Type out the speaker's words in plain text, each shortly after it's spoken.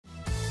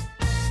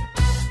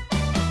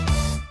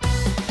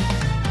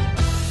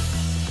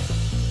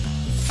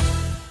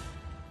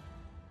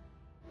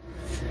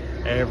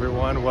Hey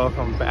everyone,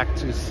 welcome back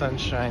to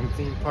Sunshine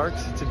Theme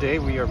Parks. Today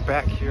we are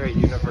back here at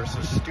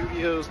Universal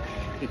Studios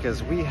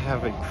because we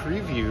have a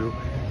preview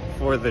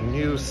for the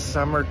new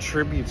summer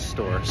tribute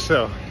store.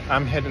 So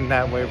I'm heading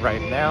that way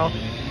right now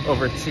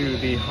over to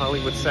the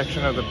Hollywood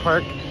section of the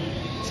park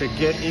to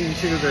get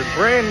into the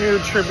brand new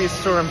tribute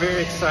store. I'm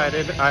very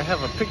excited. I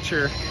have a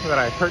picture that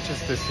I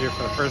purchased this year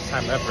for the first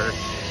time ever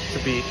to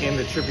be in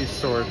the tribute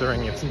store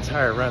during its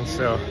entire run.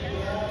 So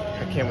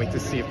I can't wait to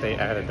see if they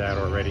added that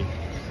already.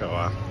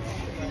 So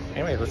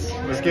anyway,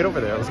 let's get over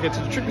there. Let's get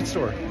to the tribute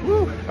store.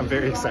 Woo! I'm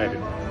very excited.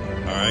 All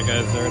right,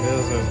 guys, there it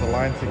is. There's the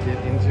line to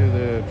get into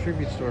the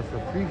tribute store for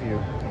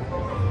preview.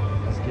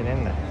 Let's get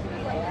in there.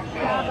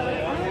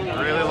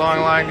 Really long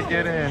line to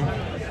get in.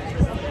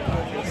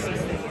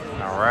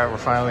 All right, we're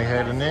finally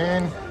heading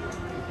in.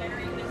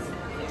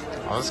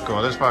 Oh, that's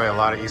cool. There's probably a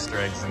lot of Easter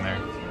eggs in there.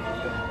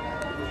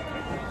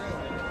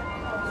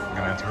 I'm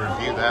gonna have to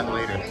review that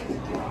later.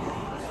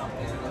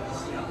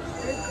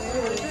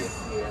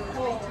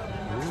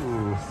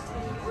 Ooh.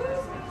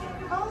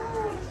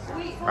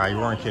 Wow, you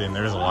weren't kidding.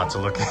 There's a lot to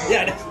look at.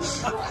 Yeah,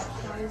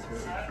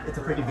 it's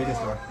a pretty big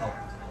store.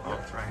 Oh,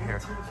 it's right here.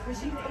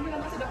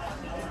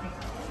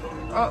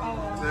 Oh,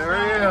 there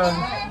he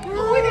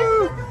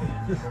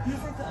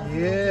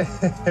is.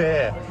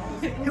 Yeah.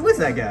 Who is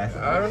that guy?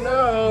 I don't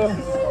know.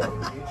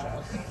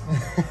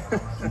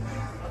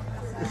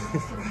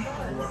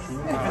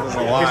 There's a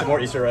lot. Here's more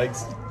Easter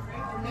eggs.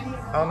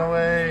 On the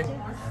way.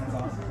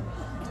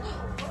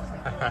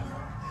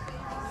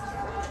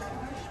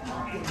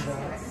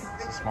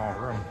 It's a small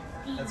room.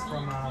 That's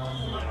from,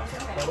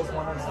 that was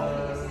one of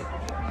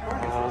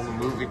All the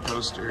movie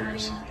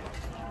posters.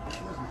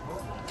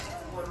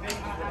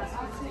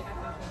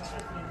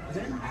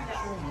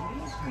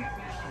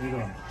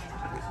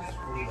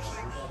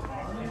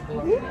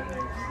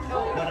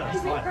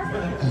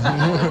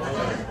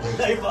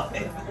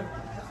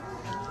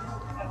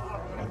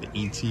 The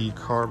E.T.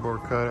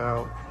 cardboard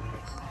cutout.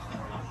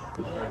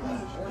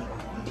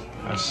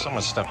 There's so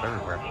much stuff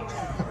everywhere.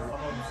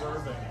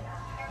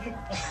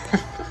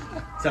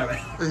 Sorry.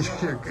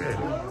 You're good.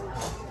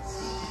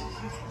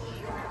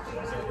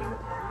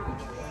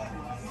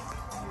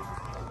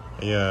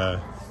 Yeah,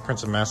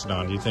 Prince of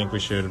Macedon, do you think we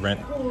should rent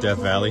Death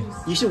Valley?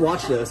 You should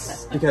watch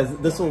this because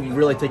this will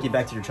really take you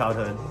back to your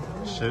childhood.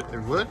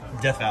 It would?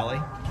 Death Valley.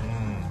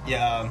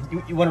 Yeah.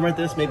 You want to rent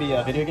this? Maybe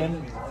a video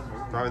game?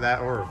 Probably that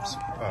or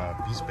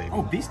Beast Baby.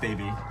 Oh, Beast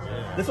Baby.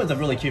 Yeah. This one's a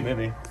really cute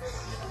movie.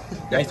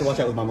 I used to watch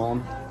that with my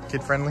mom.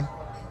 Kid friendly?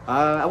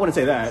 I wouldn't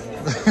say that.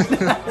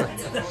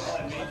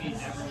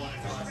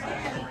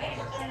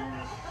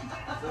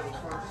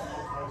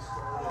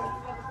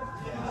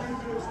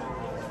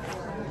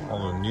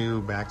 All the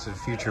new Back to the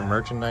Future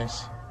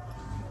merchandise.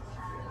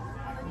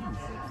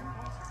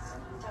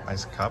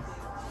 Nice cup.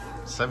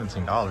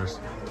 $17.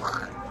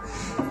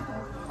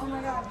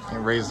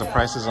 And raise the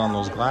prices on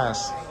those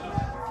glass.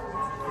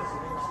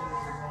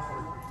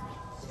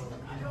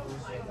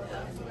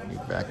 New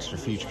Back to the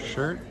Future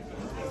shirt.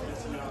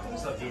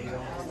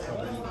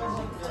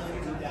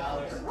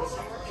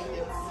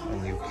 A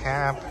new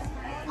cap.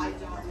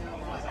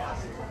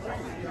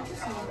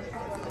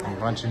 A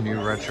bunch of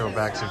new retro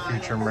Back to the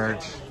Future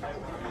merch.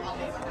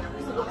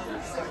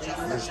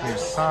 This new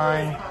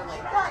sign.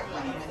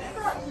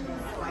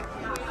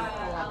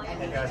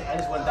 Hey guys, I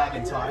just went back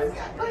in time.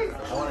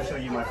 I want to show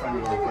you my friend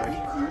really quick.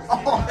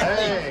 Oh,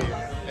 hey!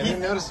 I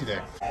didn't notice you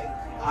there.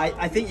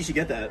 I think you should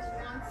get that.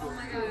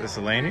 This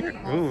a lanyard?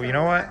 Ooh, you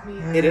know what?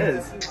 It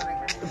is.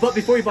 But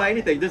before you buy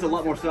anything, there's a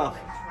lot more stuff.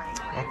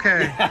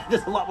 Okay. Yeah,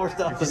 there's a lot more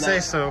stuff. If you say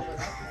so.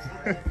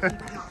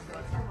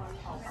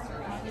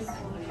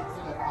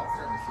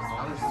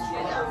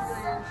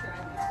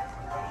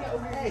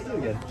 Hey, it's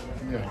doing good.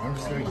 Yeah, I'm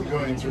just gonna keep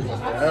going through this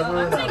forever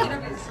and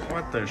ever.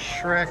 What the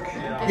Shrek?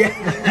 Yeah.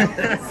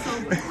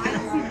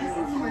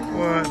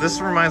 What?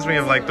 This reminds me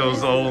of like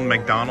those old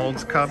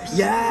McDonald's cups.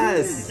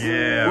 Yes.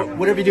 Yeah.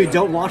 Whatever you do,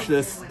 don't wash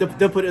this.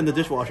 Don't put it in the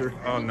dishwasher.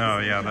 Oh no,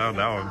 yeah,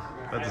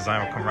 that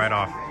design will come right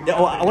off. Yeah,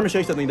 oh, I want to show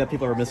you something that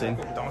people are missing.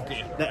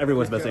 Donkey. That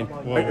everyone's missing.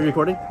 Whoa. Are you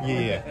recording?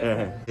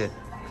 Yeah. Yeah.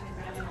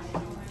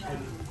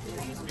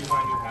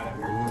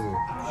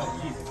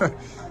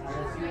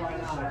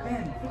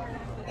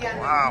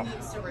 Wow.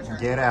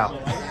 Get out.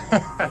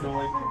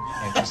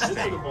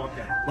 Interesting.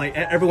 Like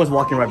everyone's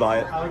walking right by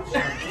it.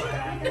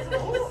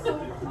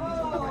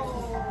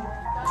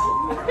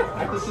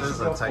 This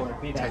is a tight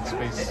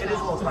space. It is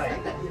a little tight.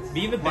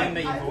 Be the band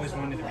that you've always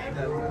wanted to be.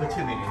 The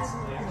two meetings.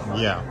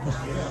 Yeah.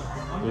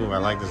 Ooh, I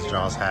like this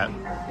Jaws hat.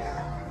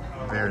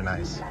 Very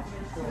nice.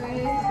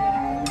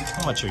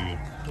 How much are you?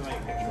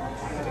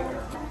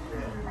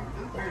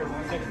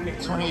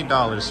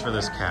 $28 for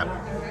this cap.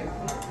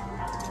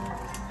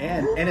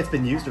 And it's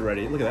been used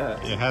already. Look at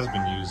that. It has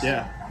been used.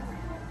 Yeah.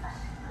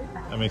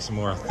 That makes it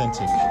more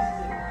authentic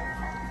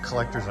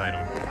collector's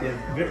item. Yeah.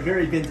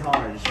 Very vintage.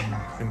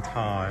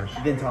 Vintage.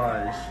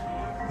 Vintage.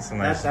 It's a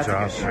nice That's a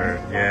Jaws good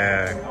shirt.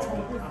 Yeah.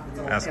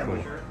 That's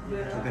cool.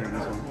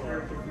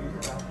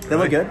 They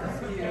look good.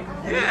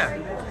 Yeah.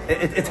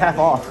 It's half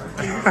off.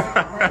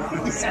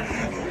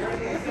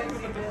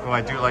 Oh,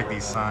 I do like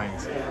these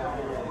signs.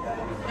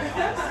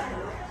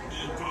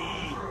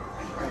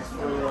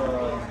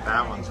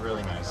 That one's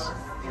really nice.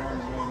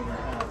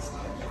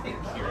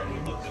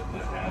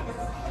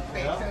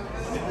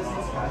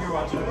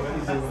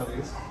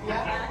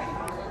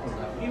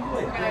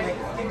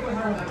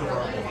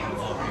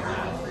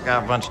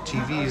 Got a bunch of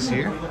TVs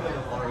here.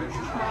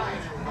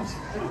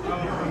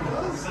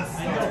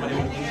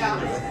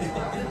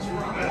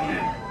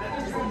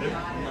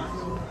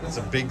 It's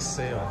a big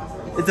sale.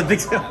 It's a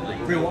big sale.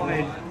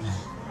 Rewind.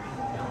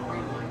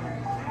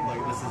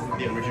 Like this is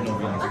the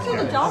original. Actually,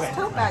 the Jaws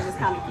tote bag is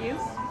kind of cute.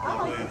 I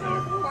like the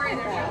tote bag.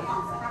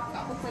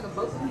 Looks like a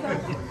boat tote.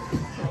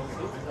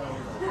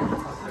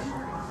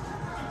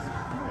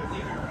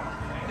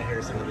 And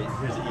here's the ET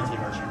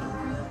merchant.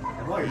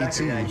 And while you're back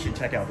here, you should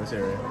check out this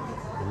area.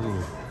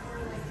 Ooh.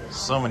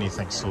 So many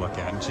things to look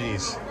at.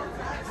 Jeez.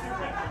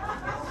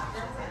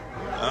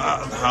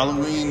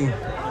 Halloween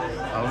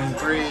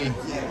 3.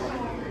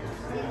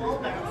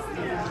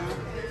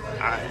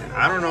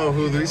 I don't know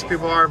who these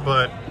people are,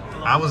 but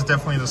I was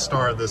definitely the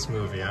star of this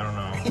movie. I don't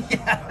know.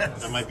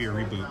 Yes. That might be a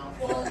reboot.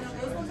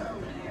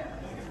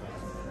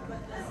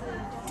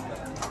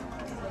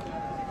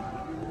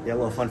 Yeah, a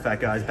little fun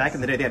fact, guys. Back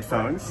in the day, they had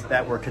phones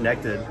that were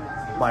connected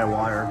by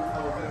wire.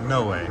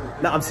 No way.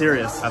 No, I'm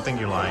serious. I think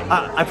you're lying.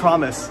 I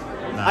promise.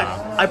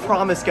 Nah. I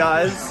promise,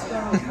 guys.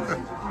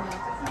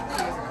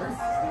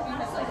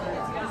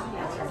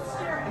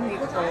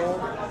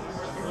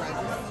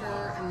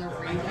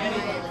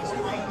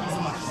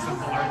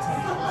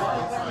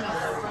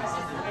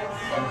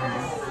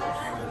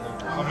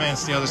 Oh man,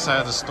 it's the other side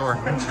of the store.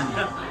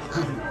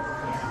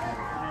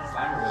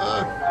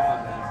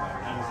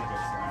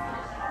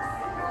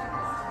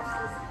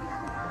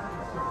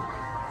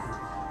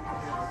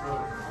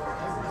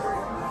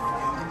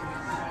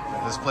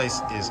 This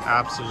place is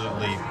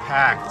absolutely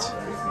packed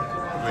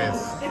with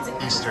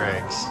Easter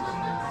eggs.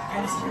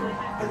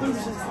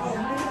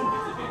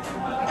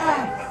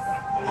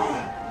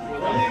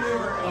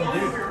 Oh,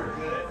 dude.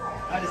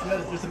 I just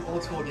noticed there's some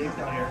old school games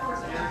down here.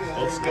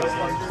 Old school.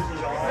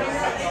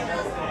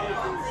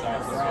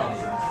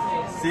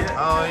 See it?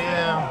 Oh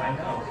yeah.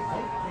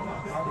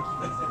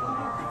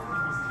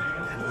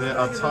 The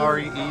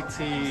Atari ET.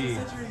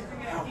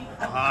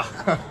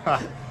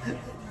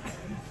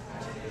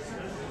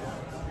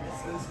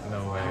 No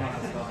way.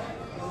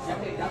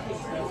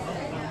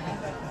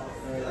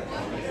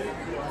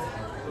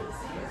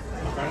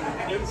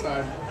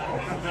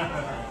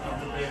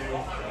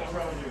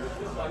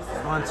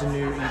 On to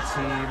new ET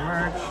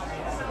merch.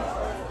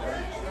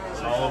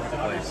 It's all over the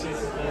place.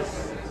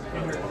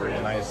 Very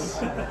nice.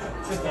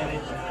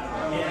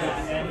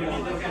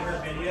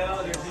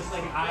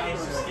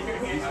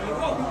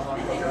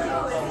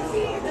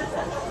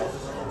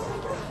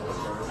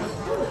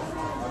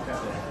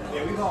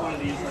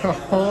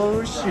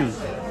 Oh shoot.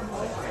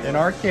 An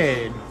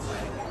arcade.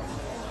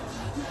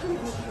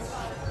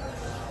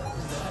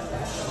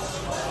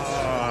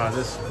 Oh,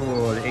 this is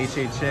cool. The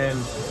HHN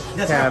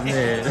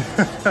cabinet.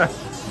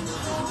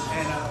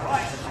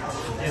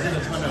 There's a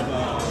ton of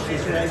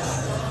Easter eggs.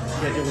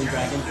 Yeah, Dueling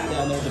Dragons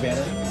down there, the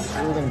banner.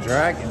 Dueling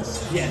Dragons.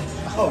 Yeah.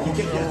 Oh, you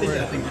get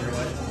that thing your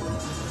way.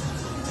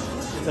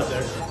 It's up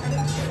there.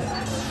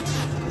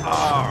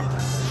 Oh.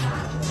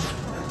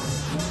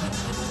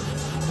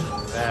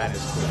 That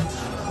is cool.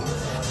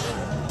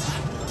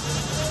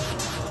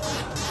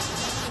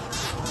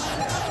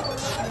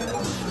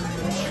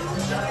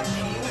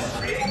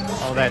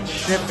 Oh, that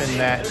ship in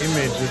that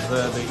image is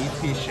the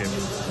ET ship.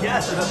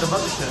 Yes, the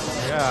mothership.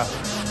 Yeah.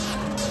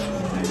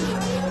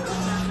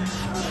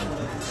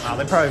 Wow,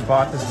 they probably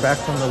bought this back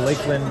from the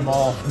Lakeland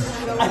Mall.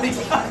 I think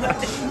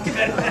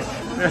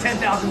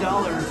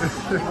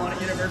 $10,000 on a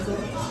Universal.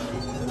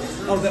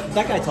 Oh,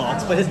 that guy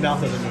talks, but his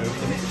mouth doesn't move.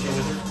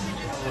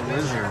 The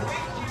wizard.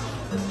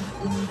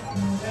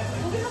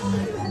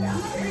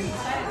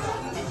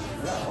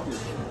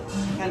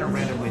 Kind of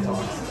randomly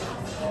talks.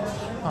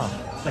 Huh.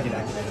 Like an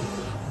activated.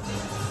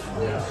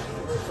 Yeah.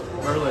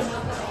 Merlin.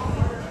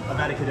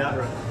 Avada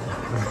Kedavra.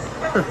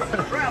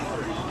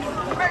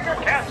 Mega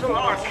Castle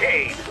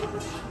Arcade.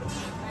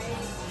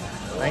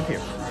 Thank you.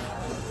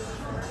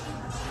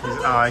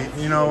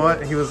 You know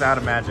what? He was out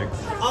of magic.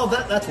 Oh,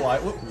 that's why.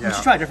 We Yeah.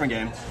 should try a different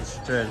game.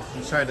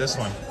 Let's try this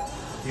one.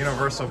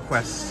 Universal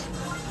Quest.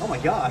 Oh my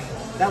gosh.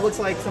 That looks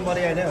like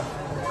somebody I know.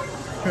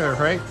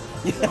 Right?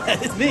 Yeah,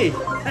 it's me.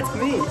 That's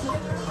me.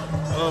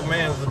 Oh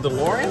man, the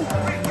DeLorean?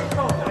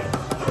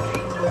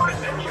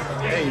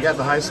 Hey, you got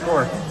the high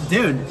score.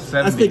 Dude,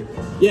 70.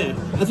 Yeah,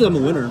 I think I'm a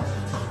winner.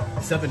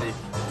 70.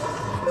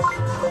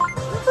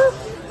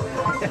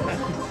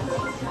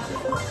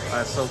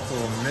 That's so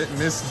cool.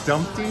 Miss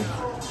Dumpty?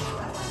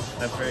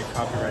 That's very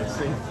copyright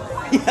safe.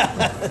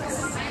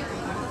 Yes.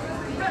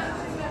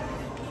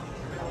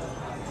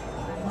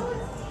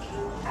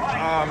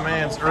 Oh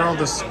man, it's Earl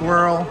the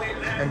Squirrel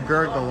and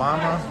Gurg the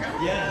Llama?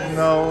 Yes.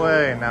 No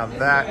way. Now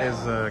that is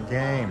a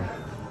game.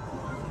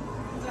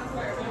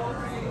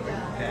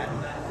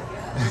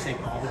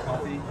 Take all the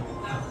coffee.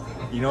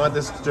 You know what?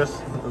 This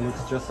just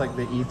looks just like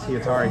the ET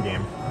Atari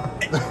game.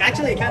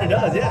 Actually, it kind of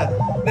does, yeah.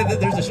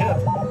 There's a ship.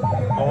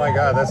 Oh my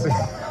god, that's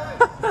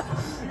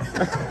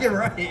You're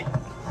right.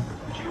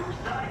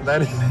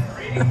 that is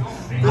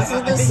this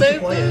is the same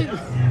thing.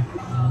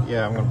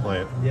 Yeah, I'm gonna play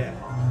it. Yeah.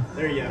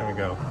 There you There we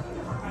go. go.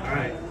 All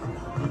right.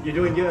 You're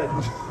doing good.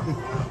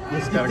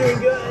 Just You're gotta doing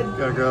good.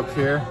 gotta go up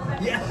here.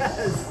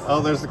 Yes.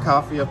 Oh, there's the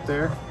coffee up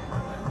there.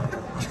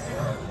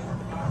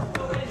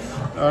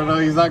 Oh no,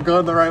 he's not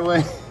going the right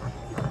way.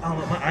 Oh,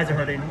 my eyes are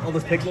hurting. All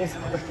those pixels.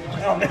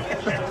 Oh man.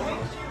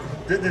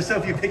 There's so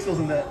few pixels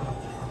in that.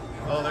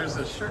 Oh, there's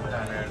a shirt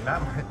down there.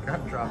 Not my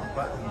gumdrop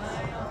buttons.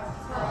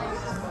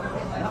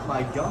 Not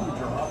my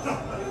gumdrop.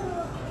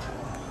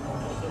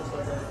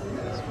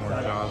 There's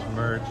more Jaws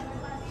merch.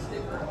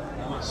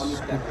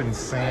 Scoop and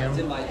Sam.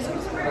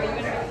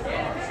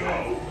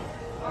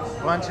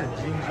 Bunch of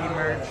GG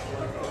merch.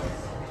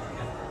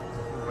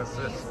 What's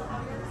this?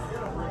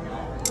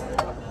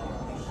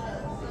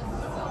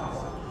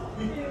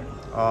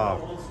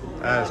 Oh,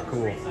 that is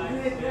cool.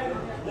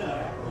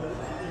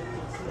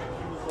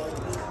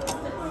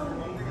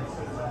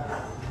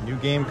 New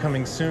game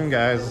coming soon,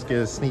 guys. Let's get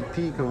a sneak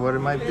peek of what it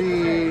might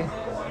be.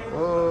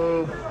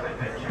 Whoa.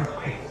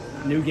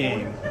 New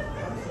game.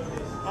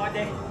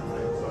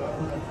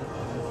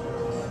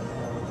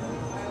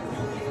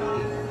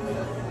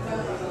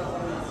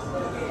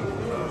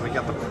 We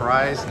got the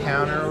prize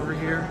counter over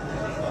here.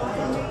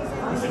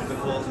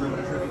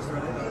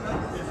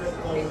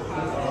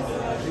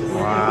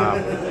 Wow.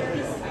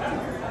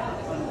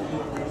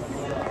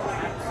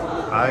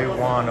 I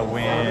want to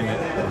win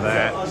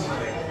that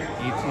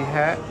ET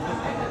hat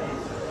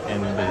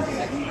and this.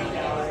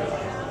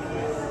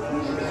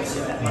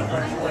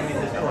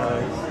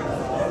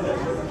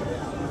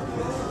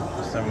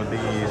 Some of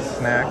the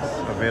snacks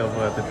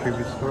available at the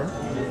tribute store.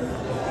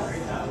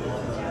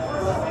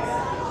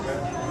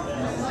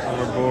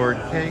 Overboard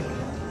cake.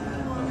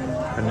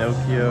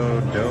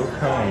 Pinocchio dough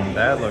cone.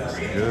 That looks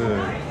good.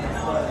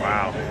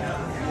 Wow.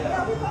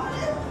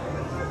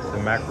 The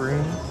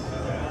macaroons.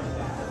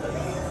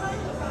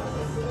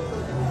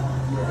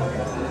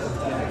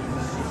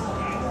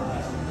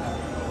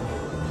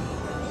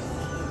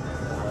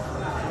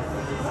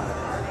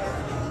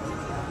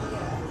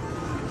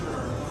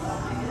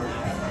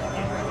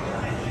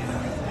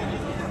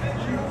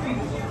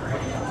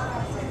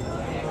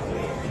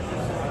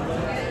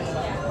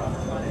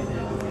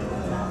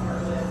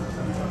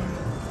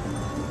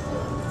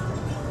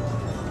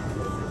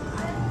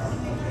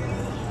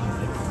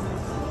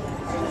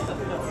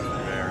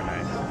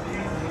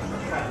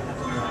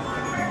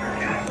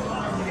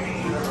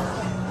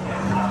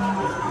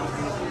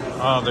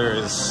 Oh, there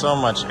is so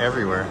much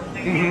everywhere.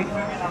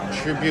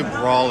 Tribute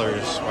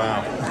Brawlers,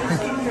 wow.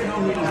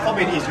 There's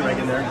probably an Easter egg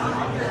in there.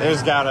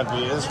 There's gotta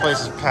be. This place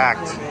is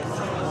packed.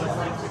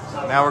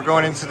 Now we're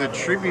going into the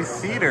Tribute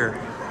Theater.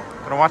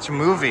 Gonna watch a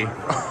movie.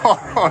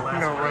 Oh,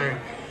 no way.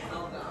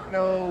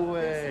 No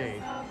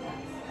way.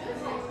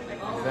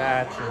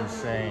 That's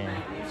insane.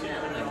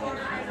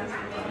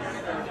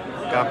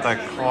 Got the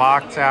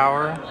clock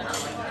tower.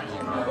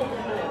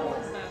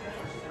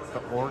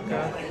 The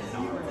orca.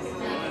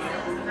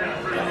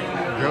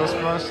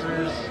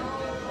 Ghostbusters.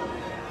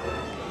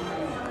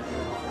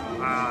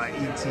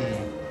 E.T.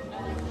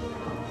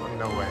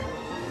 No way.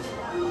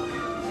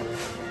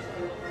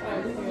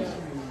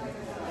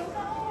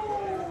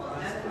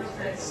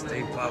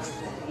 Stay Puft.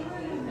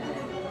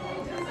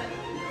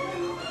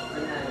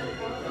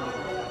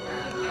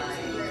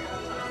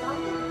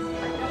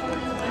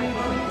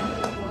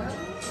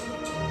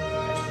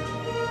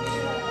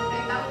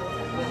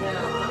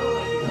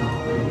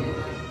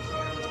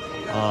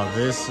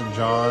 This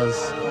Jaws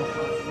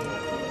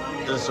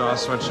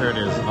sweatshirt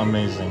is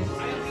amazing.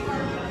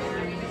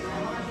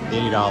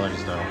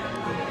 $80 though,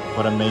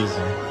 but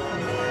amazing.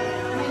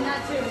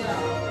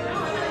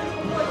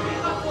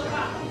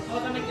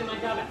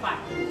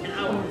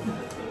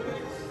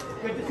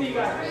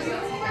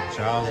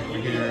 Jaws over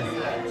here.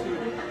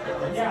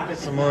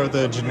 Some more of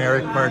the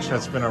generic merch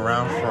that's been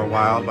around for a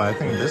while, but I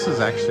think this is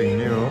actually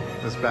new.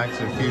 This Back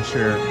to the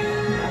Future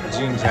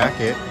jean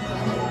jacket.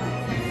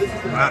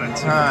 Out of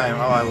time.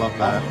 Oh, I love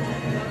that. I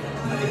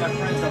think my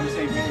friends on the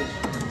same page.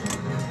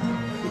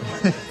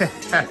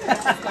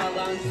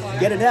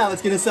 Get it now.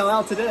 It's going to sell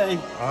out today.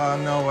 Oh,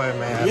 no way,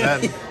 man. Yeah.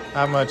 That,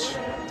 how much?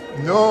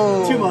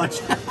 No. Too much.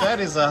 That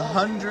is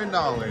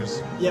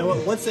 $100. Yeah, well,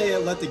 once they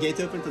let the gates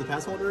open for the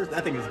pass holders,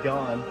 that thing is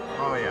gone.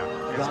 Oh, yeah.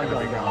 It's Gone,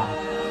 going to be gone,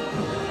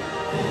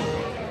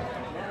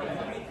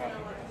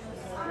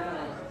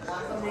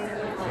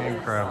 gone.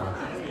 Incredible.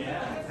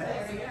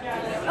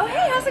 Oh,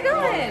 hey, how's it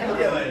going?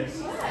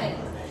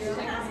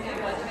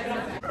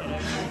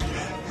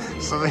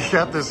 So they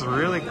got this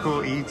really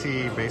cool ET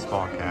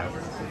baseball cap.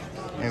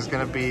 And it's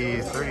gonna be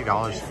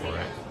 $30 for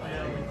it.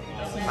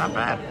 Not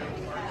bad.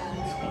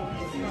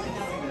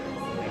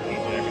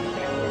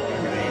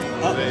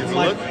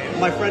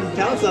 My friend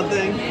found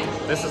something.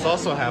 This is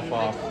also half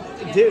off.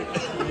 Dude.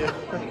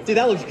 Dude,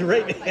 that looks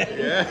great, man.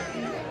 Yeah.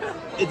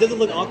 It doesn't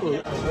look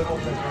awkward.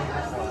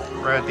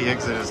 Right at the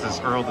exit is this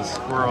Earl the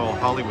Squirrel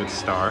Hollywood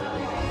star.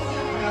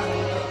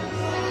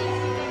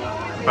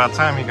 About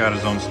time he got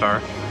his own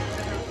star.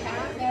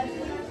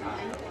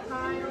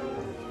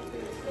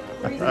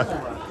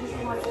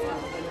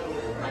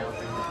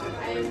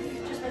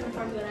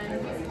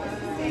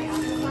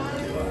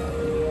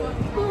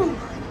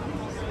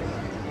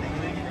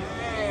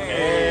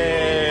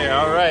 Hey,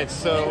 all right.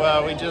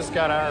 So we just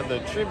got out of the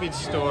tribute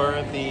store.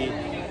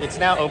 It's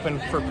now open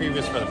for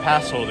previews for the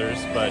pass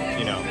holders, but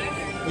you know.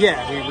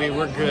 Yeah,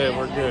 we're good.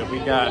 We're good. We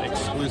got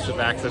exclusive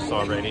access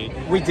already.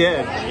 we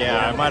did.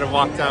 Yeah, I might have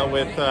walked out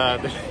with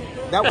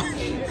That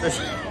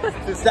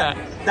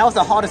was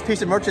the hottest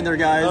piece of merch in there,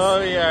 guys.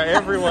 Oh yeah,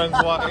 everyone's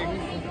walking. You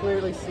can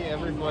clearly see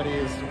everybody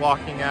is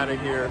walking out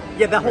of here.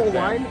 Yeah, that whole with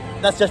line.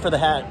 That's just for the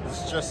hat.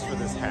 It's just for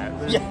this hat.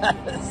 There's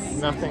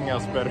Yes. nothing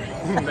else better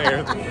than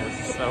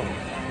this. So,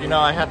 you know,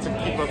 I had to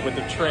keep up with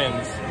the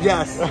trends.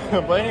 Yes.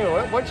 But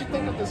anyway, what'd you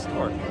think of this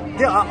store?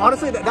 Yeah,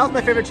 honestly, that was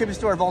my favorite tribute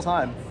store of all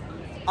time.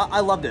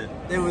 I loved it.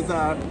 It was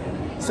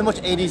so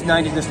much 80s,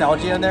 90s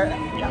nostalgia in there.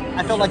 Yeah,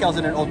 I felt like I was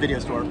in an old video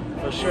store.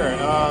 For sure.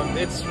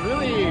 It's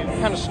really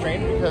kind of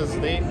strange because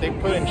they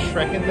put in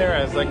Shrek in there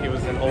as like it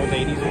was an old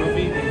 80s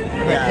movie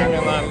that came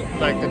in on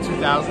like the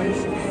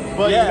 2000s.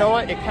 But you know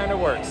what? It kind of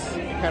works.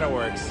 It kind of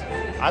works.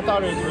 I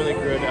thought it was really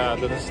good.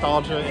 The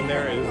nostalgia in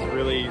there is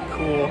really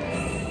cool.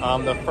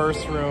 The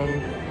first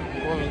room,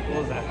 what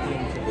was that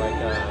thing? Like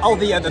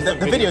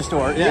the video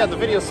store. Yeah, the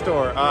video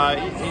store.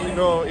 You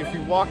know, if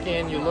you walk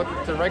in, you look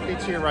directly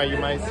to your right, you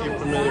might see a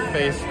familiar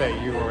face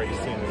that you've already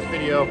seen in this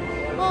video.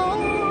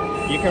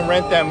 You can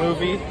rent that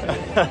movie.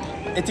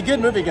 It's a good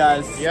movie,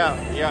 guys. Yeah.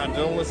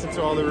 Don't listen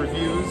to all the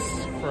reviews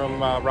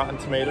from Rotten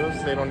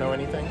Tomatoes. They don't know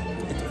anything.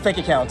 Fake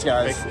accounts,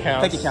 guys. Fake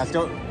accounts. Fake accounts.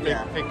 Don't.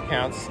 Fake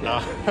accounts.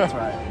 That's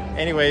right.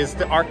 Anyways,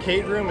 the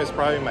arcade room is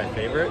probably my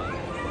favorite.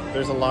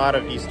 There's a lot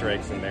of Easter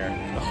eggs in there.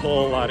 A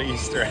whole lot of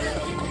Easter eggs.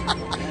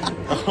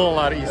 A whole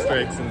lot of Easter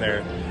eggs in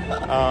there.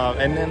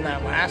 And then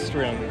that last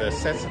room, the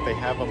sets that they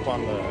have up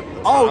on the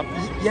top.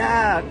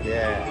 Yeah.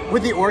 Yeah.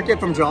 With the orchid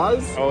from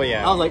Jaws. Oh,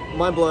 yeah. I was like,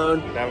 mind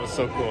blown. That was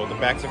so cool. The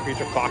Back to the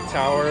Future clock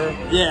tower.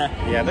 Yeah.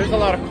 Yeah, there's a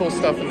lot of cool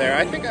stuff in there.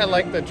 I think I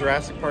like the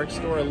Jurassic Park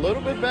store a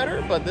little bit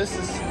better, but this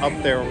is up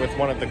there with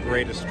one of the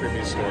greatest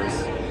tribute stores.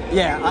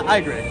 Yeah, I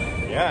agree.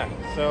 Yeah,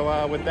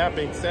 so with that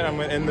being said, I'm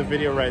going to end the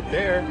video right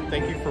there.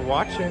 Thank you for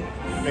watching.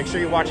 Make sure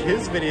you watch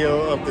his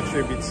video of the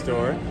tribute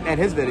store. And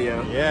his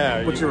video.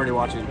 Yeah. Which you're already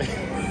watching.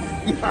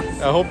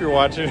 Yes. I hope you're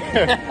watching.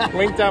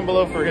 Link down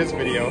below for his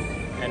video.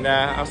 And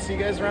I'll see you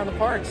guys around the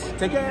parks.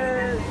 Take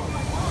care.